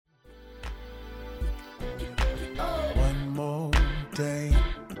day.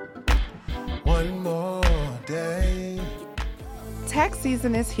 One more day. Tax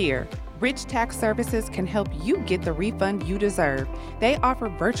season is here. Rich Tax Services can help you get the refund you deserve. They offer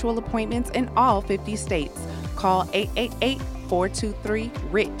virtual appointments in all 50 states. Call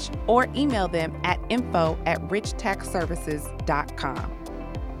 888-423-RICH or email them at info@richtaxservices.com.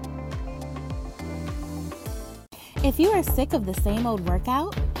 If you are sick of the same old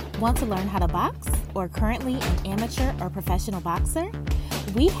workout, want to learn how to box, or currently an amateur or professional boxer,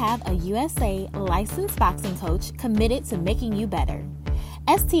 we have a USA licensed boxing coach committed to making you better.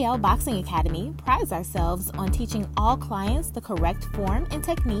 STL Boxing Academy prides ourselves on teaching all clients the correct form and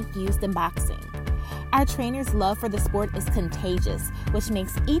technique used in boxing. Our trainers' love for the sport is contagious, which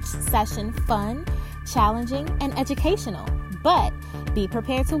makes each session fun, challenging, and educational. But be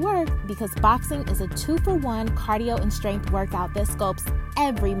prepared to work, because boxing is a 2-for-1 cardio and strength workout that sculpts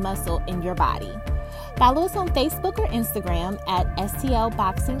every muscle in your body. Follow us on Facebook or Instagram at STL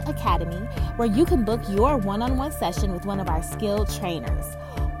Boxing Academy, where you can book your one-on-one session with one of our skilled trainers.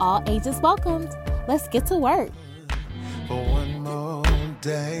 All ages welcomed. Let's get to work. For one more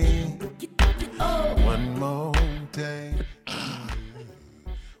day. One more day.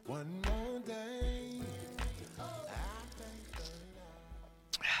 One more day.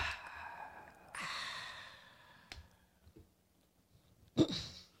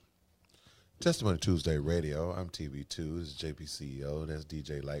 Testimony Tuesday Radio. I'm TB2. This is JP CEO. That's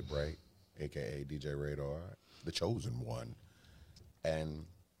DJ Lightbright, a.k.a. DJ Radar, the chosen one. And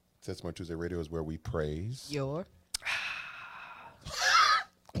Testimony Tuesday Radio is where we praise. Your.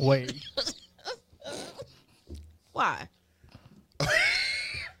 Wait. Why?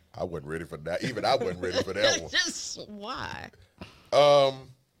 I wasn't ready for that. Even I wasn't ready for that one. Just why?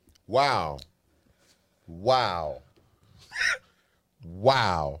 Wow.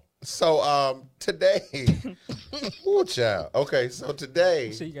 So today, ooh, child. Okay, so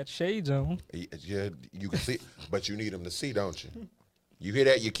today, So you got shades on. yeah, you can see, but you need them to see, don't you? You hear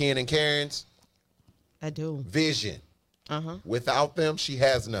that? Your Ken and Karen's I do. vision. Uh-huh. Without them, she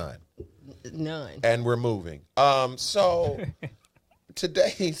has none. None. And we're moving. So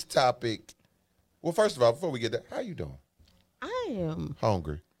today's topic. Well, first of all, before we get there, how you doing? I am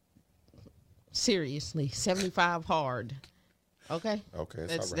Hungry. seriously 75 hard. Okay. Okay,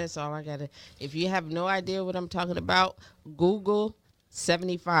 That's all I gotta. If you have no idea what I'm talking about, Google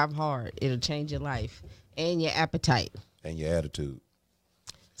 75 hard. It'll change your life and your appetite. And your attitude,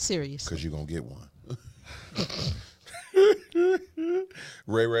 Seriously. because you're gonna get one.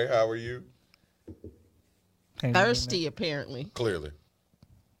 Ray, how are you? And Thirsty, apparently. Clearly.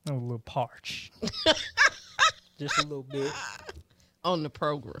 a little parched. Just a little bit. On the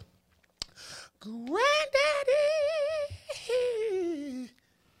program. Granddaddy.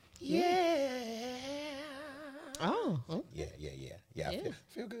 Yeah. Oh. Yeah. I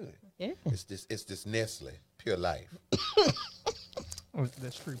feel good. Yeah. It's this Nestle, Pure Life.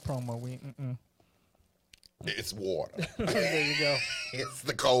 That's free promo. It's water. There you go. It's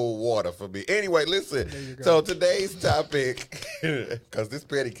the cold water for me. Anyway, listen. There you go. So today's topic, because this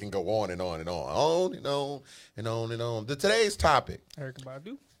petty can go on and on and on and on. Today's topic. Erykah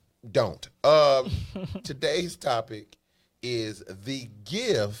Badu. Don't. Today's topic is the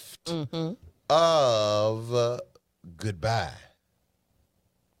gift of goodbye.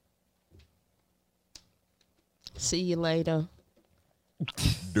 See you later.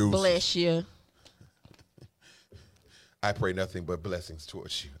 Deuces. Bless you. I pray nothing but blessings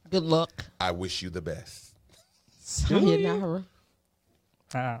towards you. Good luck. I wish you the best. Sayonara.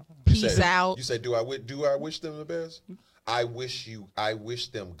 You Peace say- out. You say, do I wish them the best? I wish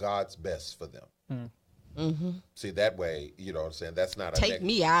them God's best for them. See, that way, you know what I'm saying? That's not a Take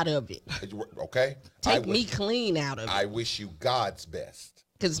me out of it. Okay? Take me clean out of it. I wish you God's best.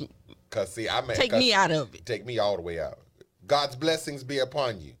 Because See, I mean, take me out of it. Take me all the way out. God's blessings be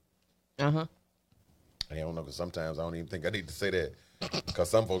upon you. Uh-huh. I don't know, because sometimes I don't even think I need to say that. Because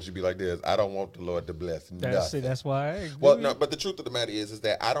some folks should be like this. I don't want the Lord to bless nothing. That's why I agree. Well, no, but the truth of the matter is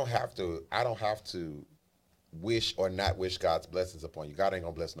that I don't have to wish or not wish God's blessings upon you. God ain't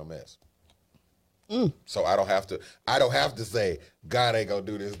gonna bless no mess. So I don't have to say God ain't gonna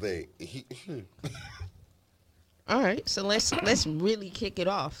do this thing. All right. So let's really kick it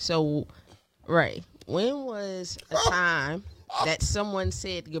off. So, Ray, when was a time that someone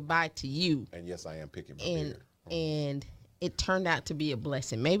said goodbye to you And yes, I am picking my beard. and it turned out to be a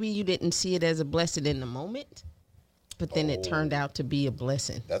blessing? Maybe you didn't see it as a blessing in the moment, but then it turned out to be a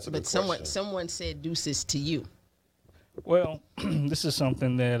blessing. That's a good But question. someone said deuces to you. Well, this is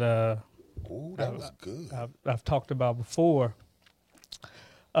something that Ooh, that was good. I've talked about before.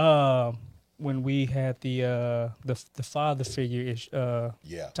 when we had the father figure ish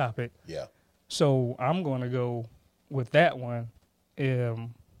Yeah. topic. Yeah. So I'm going to go with that one.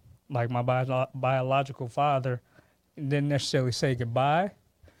 Like my biological father didn't necessarily say goodbye.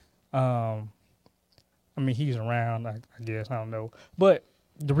 I mean, he's around, I guess, I don't know. But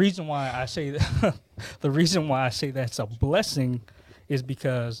the reason why I say that, that's a blessing is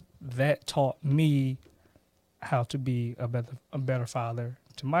because that taught me how to be a better father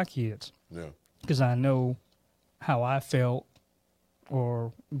to my kids. Yeah. Because I know how I felt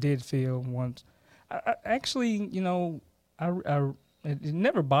or did feel once. I actually, it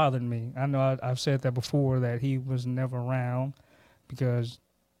never bothered me. I know I've said that before, that he was never around because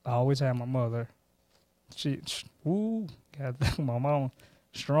I always had my mother. Got my mom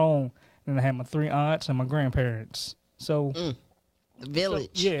strong. And I had my 3 aunts and my grandparents. So, The village.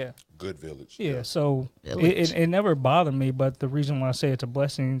 yeah. Good village. Yeah, so Village. it never bothered me, but the reason why I say it's a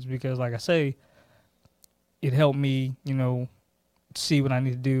blessing is because, like I say, it helped me, see what I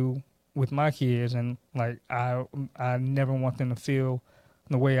need to do with my kids, and like I never want them to feel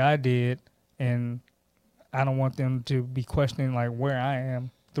the way I did, and I don't want them to be questioning like where I am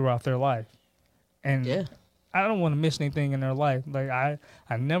throughout their life, and Yeah. I don't want to miss anything in their life. Like I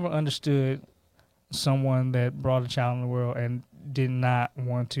never understood someone that brought a child in the world and did not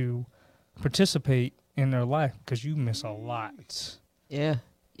want to participate in their life, because you miss a lot. Yeah.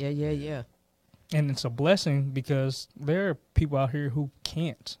 Yeah. And it's a blessing because there are people out here who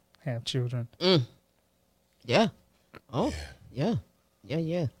can't have children. Yeah. Oh, yeah.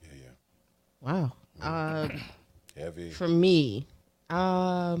 Yeah. Wow. Heavy. For me,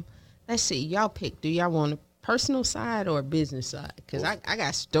 let's see. Y'all pick. Do y'all want a personal side or a business side? Because I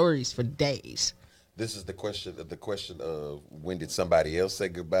got stories for days. This is the question of when did somebody else say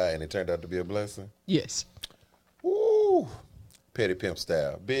goodbye and it turned out to be a blessing? Yes. Woo! Petty pimp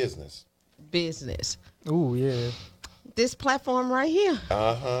style. Business. Ooh, yeah. This platform right here.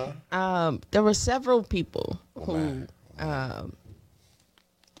 There were several people who,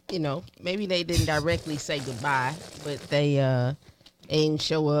 maybe they didn't directly say goodbye, but they ain't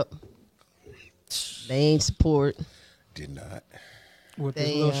show up. They ain't support. Did not. With this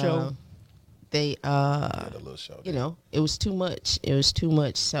They little show. They Yeah, the little show. it was too much.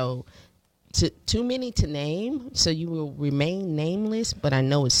 So too many to name, so you will remain nameless, but I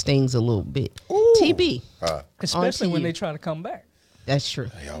know it stings a little bit. Ooh. TB. Especially on to when you. they try to come back. That's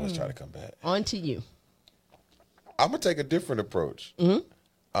true. They always try to come back. On to you. I'm gonna take a different approach. When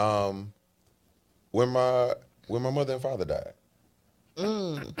my mother and father died,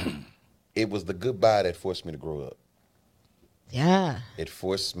 it was the goodbye that forced me to grow up. Yeah. It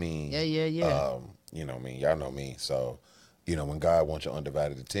forced me. Yeah. You know me. Y'all know me. So, when God wants your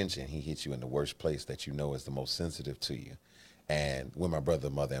undivided attention, He hits you in the worst place that you know is the most sensitive to you. And when my brother,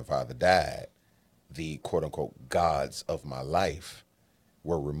 mother, and father died, the quote unquote gods of my life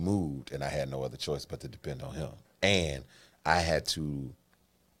were removed, and I had no other choice but to depend on Him. And I had to,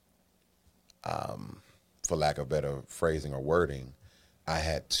 for lack of better phrasing or wording, I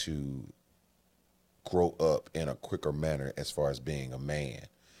had to grow up in a quicker manner as far as being a man.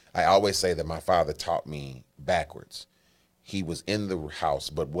 I always say that my father taught me backwards. He was in the house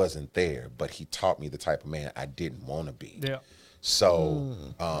but wasn't there, but he taught me the type of man I didn't want to be. Yeah. So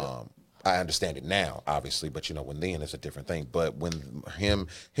I understand it now, obviously, but when then it's a different thing. But when him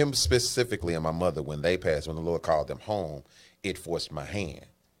specifically and my mother, when they passed, when the Lord called them home, it forced my hand.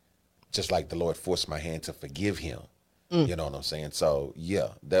 Just like the Lord forced my hand to forgive him. You know what I'm saying? So yeah,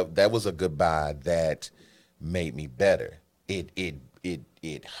 that was a goodbye that made me better. It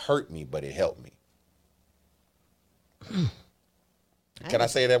hurt me, but it helped me. Can I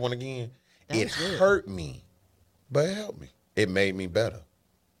say that one again? It hurt me, but it helped me. It made me better.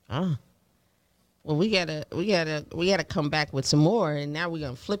 Well, we gotta come back with some more, and now we're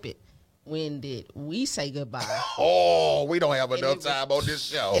gonna flip it. When did we say goodbye? Oh, we don't have enough time on this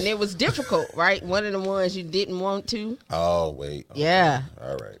show. And it was difficult, right? One of the ones you didn't want to. Oh, wait. Okay. Yeah.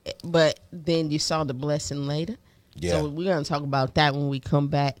 All right. But then you saw the blessing later. Yeah. So we're gonna talk about that when we come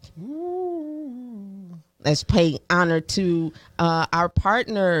back. Let's pay honor to our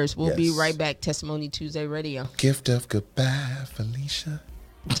partners. We'll be Yes. right back. Testimony Tuesday Radio. Gift of goodbye, Felicia.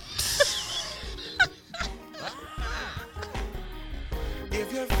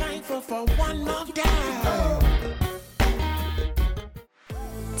 If you're thankful for one more time.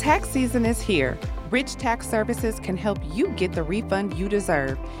 Tax season is here. Rich Tax Services can help you get the refund you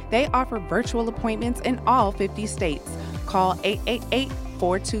deserve. They offer virtual appointments in all 50 states. Call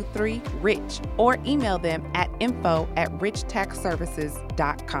 888-423-RICH or email them at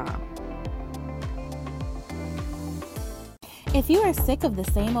info@richtaxservices.com. If you are sick of the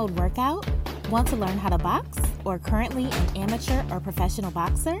same old workout, Want to learn how to box or currently an amateur or professional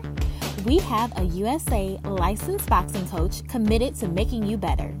boxer? We have a USA licensed boxing coach committed to making you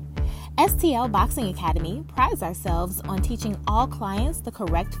better. STL Boxing Academy prides ourselves on teaching all clients the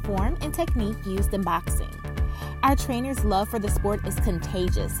correct form and technique used in boxing. Our trainers' love for the sport is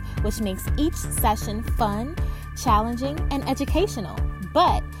contagious, which makes each session fun, challenging, and educational.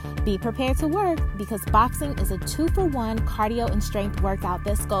 But be prepared to work because boxing is a 2-for-1 cardio and strength workout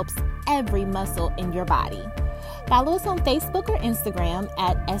that sculpts every muscle in your body. Follow us on Facebook or Instagram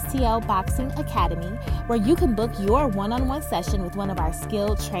at STL Boxing Academy, where you can book your one-on-one session with one of our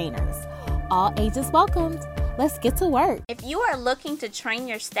skilled trainers. All ages welcomed. Let's get to work. If you are looking to train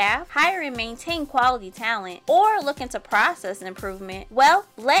your staff, hire and maintain quality talent, or looking to process improvement, well,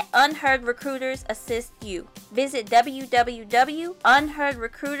 let Unheard Recruiters assist you. Visit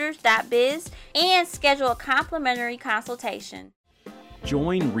www.unheardrecruiters.biz and schedule a complimentary consultation.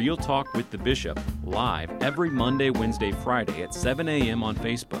 Join Real Talk with the Bishop live every Monday, Wednesday, Friday at 7 a.m. on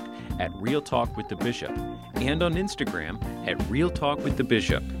Facebook at Real Talk with the Bishop and on Instagram at Real Talk with the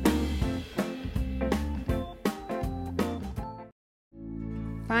Bishop.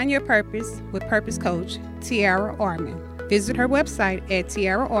 Find your purpose with Purpose Coach Tiara Orman. Visit her website at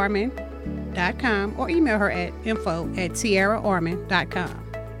tiaraorman.com or email her at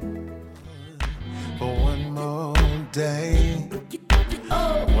info@tiaraorman.com. For one more day.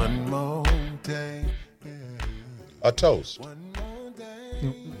 One more day. A toast. One more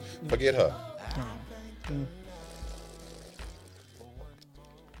day. Forget her.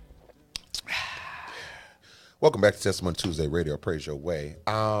 Welcome back to Testimony Tuesday Radio. Praise your way.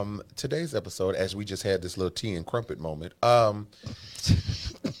 Today's episode, as we just had this little tea and crumpet moment,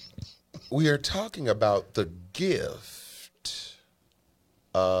 we are talking about the gift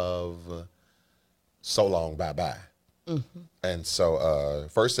of so long, bye-bye. Mm-hmm. And so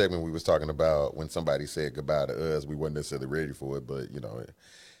first segment we was talking about when somebody said goodbye to us, we weren't necessarily ready for it, but, you know,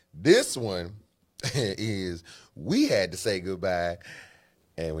 this one is we had to say goodbye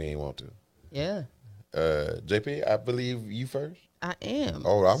and we ain't want to. Yeah. JP, I believe you first. I am.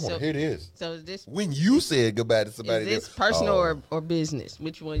 Oh, I want to hear this. So is this when you said goodbye to somebody, is this personal or business?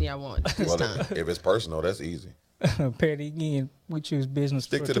 Which one y'all want this time? If it's personal, that's easy. Patty, again, we choose business.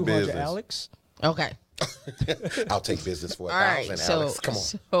 Stick for to the 200, business. Alex. Okay. I'll take business for 1,000, All right, Alex. Come on.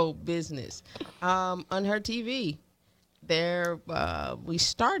 So business. Unheard TV. There, we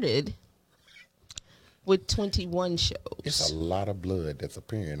started with 21 shows. It's a lot of blood that's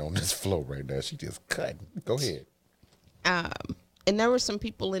appearing on this floor right now. She just cut. Go ahead. And there were some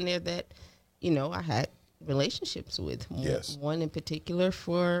people in there that, you know, I had relationships with. Yes. One in particular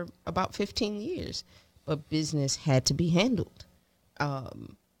for about 15 years. But business had to be handled.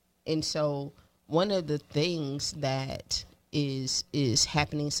 And so one of the things that is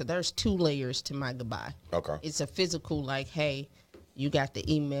happening, so there's 2 layers to my goodbye. Okay. It's a physical, like, hey, you got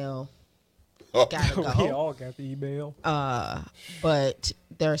the email. Oh. Gotta go. We all got the email. But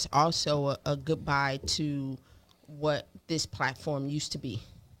there's also a goodbye to what this platform used to be.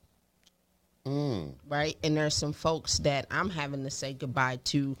 Right? And there's some folks that I'm having to say goodbye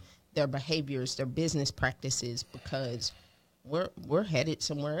to their behaviors, their business practices, because we're headed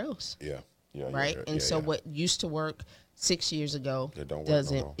somewhere else. Yeah. Right? Yeah, and so what used to work 6 years ago It don't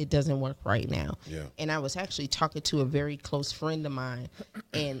work no more. it doesn't work right now. Yeah. And I was actually talking to a very close friend of mine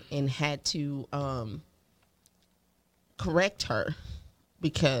and had to correct her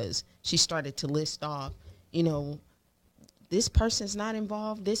because she started to list off, you know, this person's not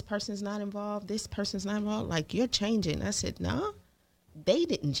involved, this person's not involved, this person's not involved. Like, you're changing. I said, no, they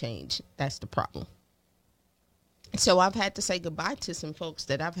didn't change. That's the problem. So I've had to say goodbye to some folks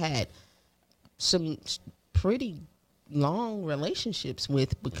that I've had some pretty long relationships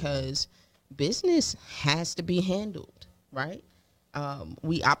with because business has to be handled, right?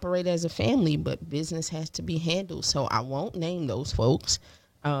 We operate as a family, but business has to be handled. So I won't name those folks,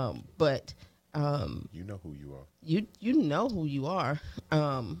 but you know who you are. You know who you are.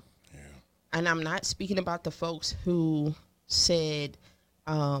 And I'm not speaking about the folks who said,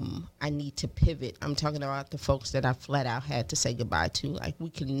 I need to pivot. I'm talking about the folks that I flat out had to say goodbye to. Like, we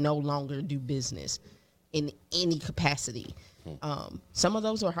can no longer do business in any capacity. Some of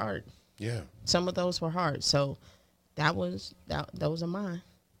those were hard. Yeah. Some of those were hard. So those are mine.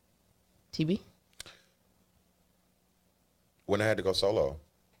 TB? When I had to go solo,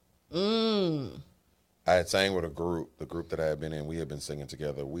 I had sang with a group, the group that I had been in. We had been singing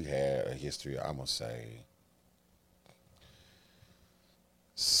together. We had a history, I must say,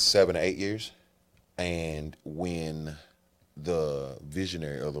 7 or 8 years. And when the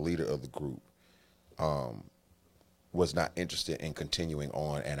visionary or the leader of the group was not interested in continuing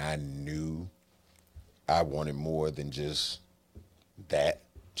on, and I knew I wanted more than just that,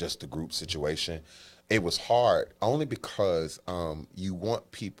 just the group situation. It was hard only because you want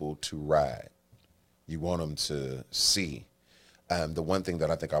people to ride. You want them to see. The one thing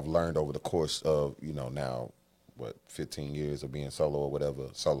that I think I've learned over the course of, now, 15 years of being solo or whatever,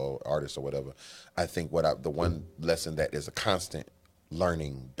 solo artist or whatever, I think the one lesson that is a constant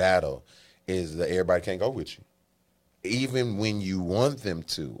learning battle is that everybody can't go with you. Even when you want them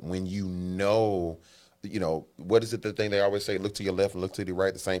to, when what is it, the thing they always say, look to your left and look to the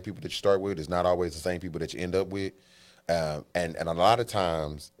right, the same people that you start with is not always the same people that you end up with. And a lot of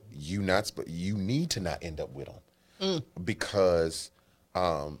times you need to not end up with them because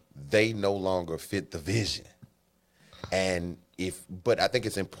they no longer fit the vision. But I think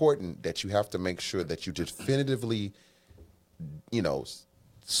it's important that you have to make sure that you definitively,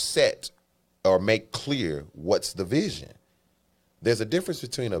 set or make clear what's the vision. There's a difference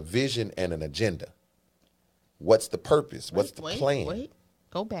between a vision and an agenda. What's the purpose? What's the plan? Wait,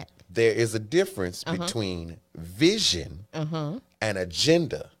 go back. There is a difference between vision and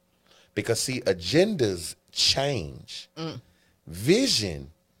agenda. Because, see, agendas change.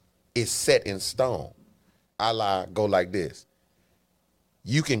 Vision is set in stone. Go like this.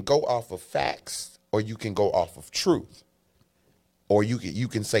 You can go off of facts or you can go off of truth. Or you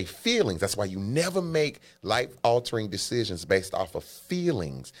can say feelings. That's why you never make life-altering decisions based off of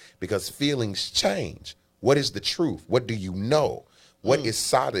feelings, because feelings change. What is the truth? What do you know? What is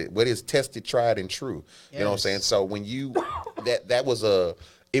solid? What is tested, tried, and true? Yes. You know what I'm saying? So when it was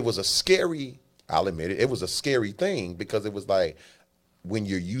a scary, I'll admit it was a scary thing, because it was like when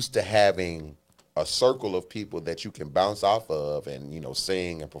you're used to having a circle of people that you can bounce off of and,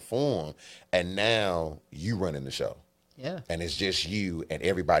 sing and perform, and now you running the show. Yeah. And it's just you, and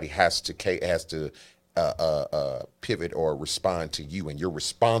everybody has to pivot or respond to you, and you're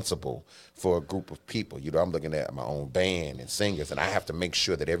responsible for a group of people. I'm looking at my own band and singers, and I have to make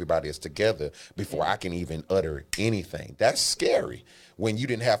sure that everybody is together before I can even utter anything. That's scary when you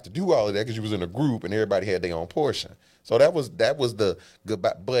didn't have to do all of that because you was in a group and everybody had their own portion. So that was the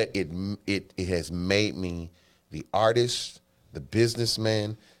goodbye. But it has made me the artist, the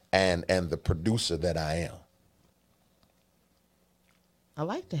businessman, and the producer that I am. I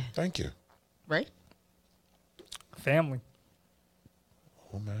like that. Thank you. Right? Family.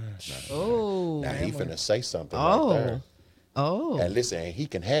 Oh, man. Now he finna say something right there. Oh. And listen, he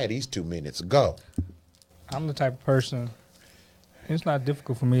can have these 2 minutes. Go. I'm the type of person, it's not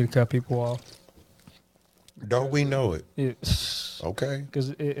difficult for me to cut people off. Don't we know it? Okay.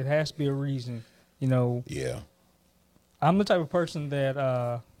 Because it has to be a reason, Yeah. I'm the type of person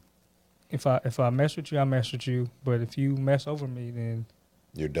that if I mess with you, I mess with you. But if you mess over me, then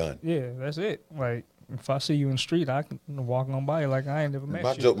you're done. Yeah, that's it. Like, if I see you in the street, I can walk on by you like I ain't never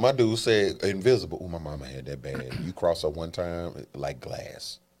met you. My dude said invisible. Oh, my mama had that bad. You cross her one time like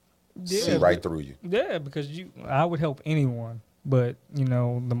glass. Yeah, see right through you. Yeah, because I would help anyone. But, the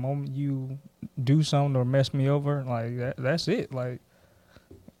moment you do something or mess me over, like that's it. Like,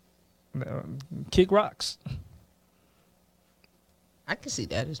 kick rocks. I can see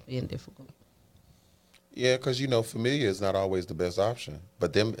that as being difficult. Yeah, because familiar is not always the best option.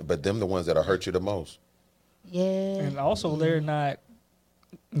 But them the ones that'll hurt you the most. Yeah. And also they're not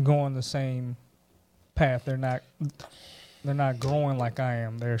going the same path. They're not growing like I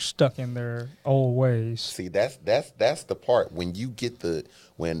am. They're stuck in their old ways. See, that's the part when you get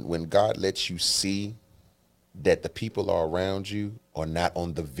when God lets you see that the people are around you are not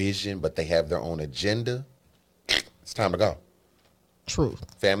on the vision, but they have their own agenda. It's time to go. True.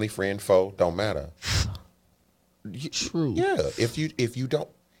 Family, friend, foe, don't matter. True. Yeah. If you don't,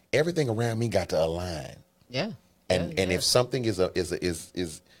 everything around me got to align. Yeah. And if something is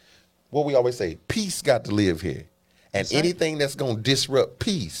what we always say, peace got to live here. And anything that's gonna disrupt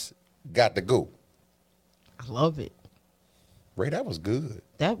peace got to go. I love it. Ray, that was good.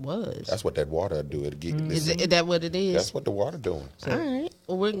 That was. That's what that water do. Is that what it is? That's what the water doing. So. All right.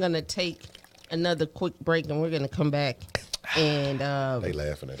 Well, we're gonna take another quick break, and we're gonna come back and they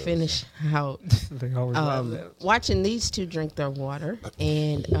laughing at finish us. out they always laugh at us. Watching these two drink their water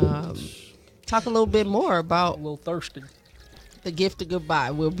and talk a little bit more about a little thirsty. The gift of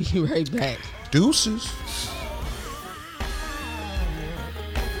goodbye. We'll be right back. Deuces.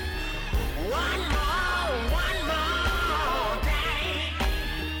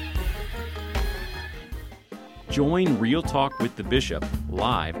 Join Real Talk with the Bishop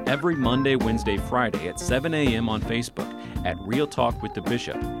live every Monday, Wednesday, Friday at 7 a.m. on Facebook at Real Talk with the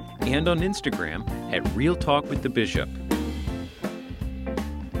Bishop and on Instagram at Real Talk with the Bishop.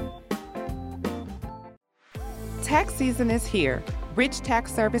 Tax season is here. Rich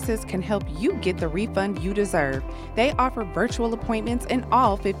Tax Services can help you get the refund you deserve. They offer virtual appointments in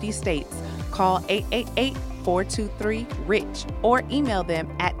all 50 states. Call 888-423-RICH or email them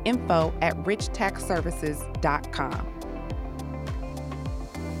at info@richtaxservices.com.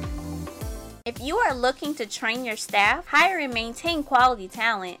 If you are looking to train your staff, hire and maintain quality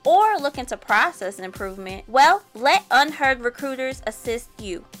talent, or looking to process improvement, well, let Unheard Recruiters assist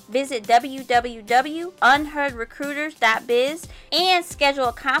you. Visit www.unheardrecruiters.biz and schedule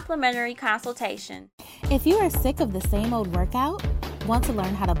a complimentary consultation. If you are sick of the same old workout, want to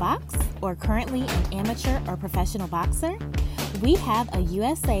learn how to box, or currently an amateur or professional boxer, we have a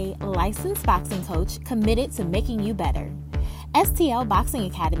USA licensed boxing coach committed to making you better. STL Boxing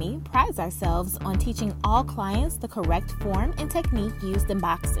Academy prides ourselves on teaching all clients the correct form and technique used in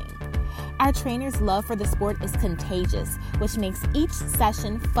boxing. Our trainers' love for the sport is contagious, which makes each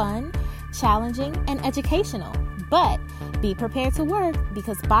session fun, challenging, and educational. But be prepared to work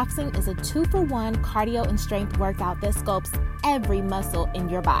because boxing is a 2-for-1 cardio and strength workout that sculpts every muscle in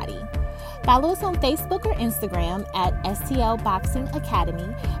your body. Follow us on Facebook or Instagram at STL Boxing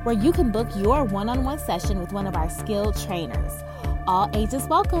Academy, where you can book your one-on-one session with one of our skilled trainers. All ages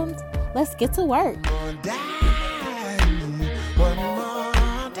welcomed. Let's get to work.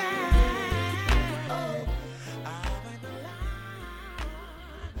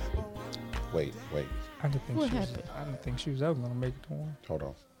 Wait. I didn't think she was ever going to make it to one. Hold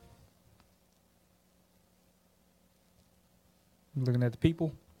on. Looking at the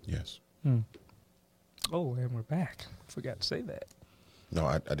people. Yes. Oh, and we're back. Forgot to say that. No,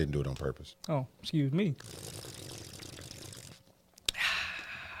 I didn't do it on purpose. Oh, excuse me.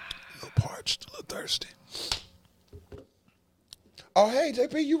 A little parched, a little thirsty. Oh, hey,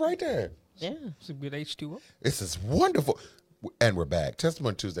 JP, you right there. Yeah. It's a good H2O. This is wonderful. And we're back.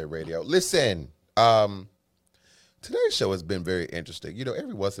 Testimony Tuesday Radio. Listen, today's show has been very interesting. You know,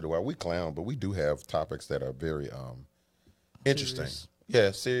 every once in a while we clown, but we do have topics that are very interesting. Serious.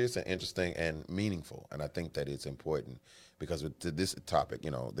 Yeah, serious and interesting and meaningful. And I think that it's important because with this topic,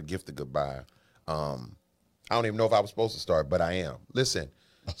 you know, the gift of goodbye, I don't even know if I was supposed to start, but I am. Listen,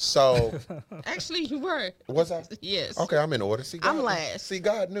 so. Actually, you were. Was I? Yes. Okay, I'm in order. See, God, I'm last. See,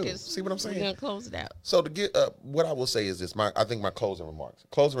 God knew. See what I'm saying? We're going to close it out. So to get what I will say is this: I think my closing remarks.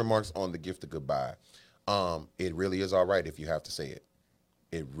 Closing remarks on the gift of goodbye. It really is all right if you have to say it.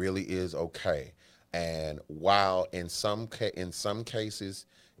 It really is okay. And while in some cases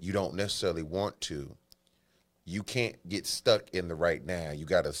you don't necessarily want to, you can't get stuck in the right now. You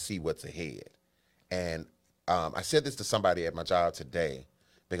got to see what's ahead. And I said this to somebody at my job today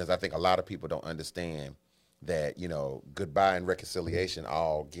because I think a lot of people don't understand that, you know, goodbye and reconciliation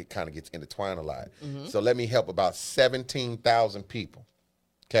all kind of gets intertwined a lot. Mm-hmm. So let me help about 17,000 people.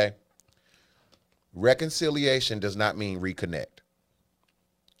 Okay. Reconciliation does not mean reconnect.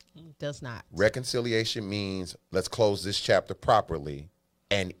 It does not. Reconciliation means let's close this chapter properly.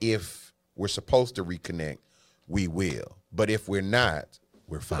 And if we're supposed to reconnect, we will. But if we're not,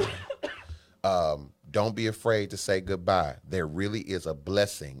 we're fine. Don't be afraid to say goodbye. There really is a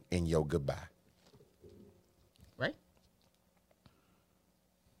blessing in your goodbye. Right?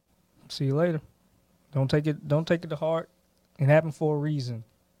 See you later. Don't take it to heart. It happened for a reason.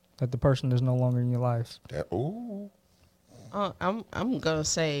 That the person is no longer in your life. I'm gonna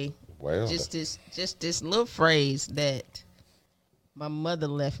say just this little phrase that my mother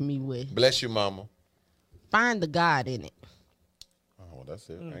left me with. Bless you, mama. Find the God in it. Oh, well, that's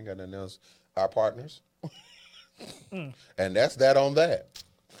it. I ain't got nothing else. Our partners. And that's that on that.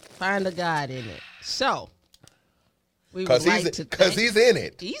 Find the God in it. So we Because he's in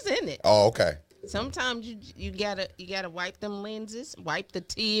it. He's in it. Oh, okay. Sometimes you gotta wipe them lenses, wipe the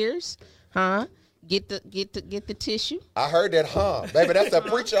tears, huh? Get the tissue. I heard that, baby. That's a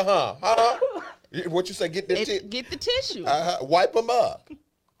preacher, What you say? Get the tissue. Wipe them up,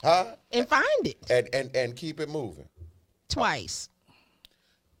 and find it. And keep it moving. Twice.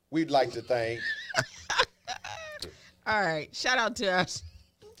 We'd like to thank. All right. Shout out to our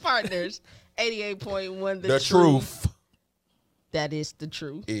partners. 88.1 The Truth. That is the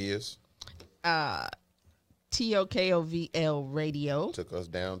truth. Is. TOKOVL Radio. Took us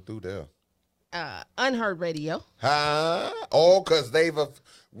down through there. Unheard Radio. Oh, because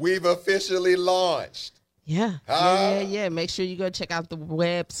we've officially launched. Yeah. Yeah. Make sure you go check out the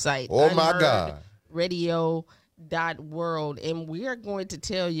website. Oh, my God. Radio.world. And we are going to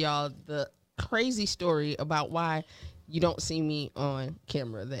tell y'all the crazy story about why you don't see me on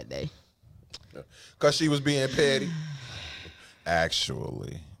camera that day. Because she was being petty.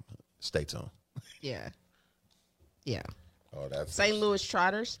 Actually. Stay tuned. Yeah. Oh, that's St. Louis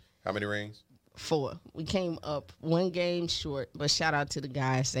Trotters. How many rings? 4. We came up 1 game short, but shout out to the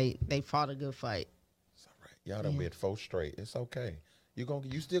guys. They fought a good fight. It's all right. Y'all done been 4 straight. It's okay. You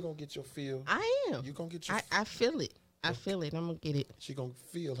still gonna get your feel. I am. You gonna get your. I feel it. I feel it. I'm gonna get it. She gonna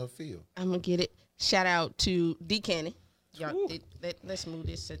feel her feel. I'm gonna get it. Shout out to D Cannon. Y'all, let's move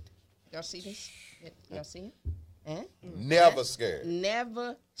this. Y'all see this? Y'all see it? Eh? Never scared.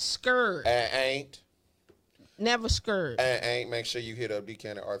 Never scared. Ain't. Never scared. Ain't. Make sure you hit up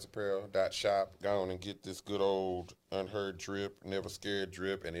dcannonartsapparel.shop. Go on and get this good old Unheard drip, Never Scared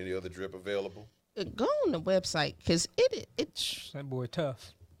drip, and any other drip available. Go on the website because it. That boy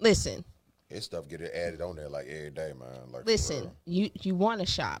tough. Listen. His stuff get added on there like every day, man. Like, listen, you want to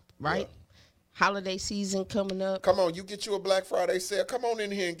shop, right? Yeah. Holiday season coming up. Come on, you get you a Black Friday sale. Come on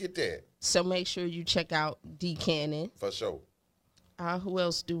in here and get that. So make sure you check out D Cannon. For sure. Who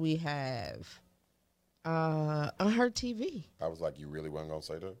else do we have? Unheard TV. I was like, you really wasn't going to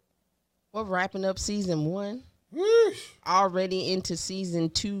say that? We're wrapping up season 1. Whoosh. Already into season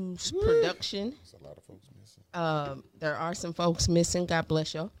 2's production. There's a lot of folks missing. There are some folks missing. God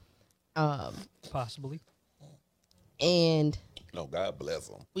bless y'all. Possibly. And no, God bless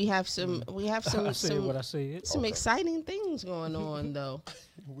them. We have some. I said what I said. Some exciting things going on though.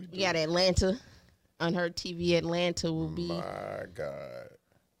 we got Atlanta. Unheard TV Atlanta will be. My God,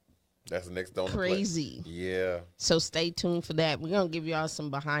 that's the next on crazy. Yeah. So stay tuned for that. We're gonna give y'all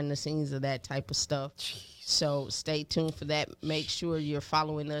some behind the scenes of that type of stuff. Jeez. So stay tuned for that. Make sure you're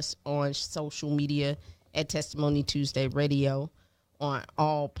following us on social media at Testimony Tuesday Radio on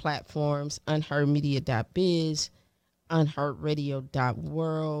all platforms. Unheardmedia.biz.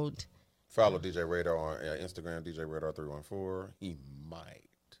 Unheardradio.world. Follow DJ Radar on Instagram, DJ Radar 314. He might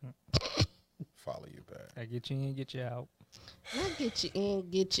follow you back. I get you in, get you out. Not get you in,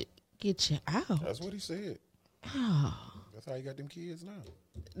 get you out. That's what he said. Oh. That's how you got them kids now.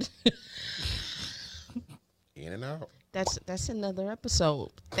 In and out. That's another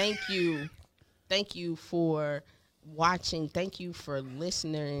episode. Thank you for watching. Thank you for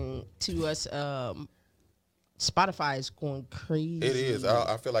listening to us. Spotify is going crazy. It is.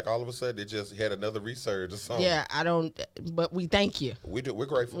 I feel like all of a sudden it just had another resurge or something. Yeah, but we thank you. We're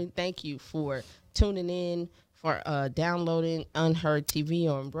grateful. We thank you for tuning in, for downloading Unheard TV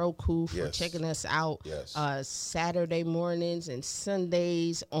on Roku, for checking us out Saturday mornings and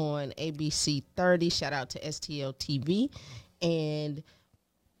Sundays on ABC 30. Shout out to STL TV. And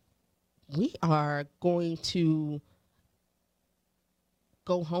we are going to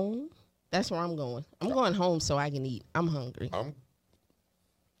go home. That's where I'm going. I'm going home so I can eat. I'm hungry. I'm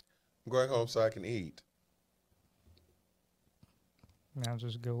going home so I can eat. I'll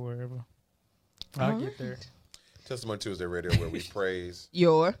just go wherever. I'll get there. Testimony Tuesday Radio, where we praise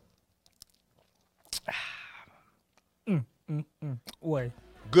your way.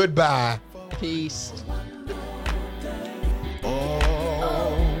 Goodbye. Peace.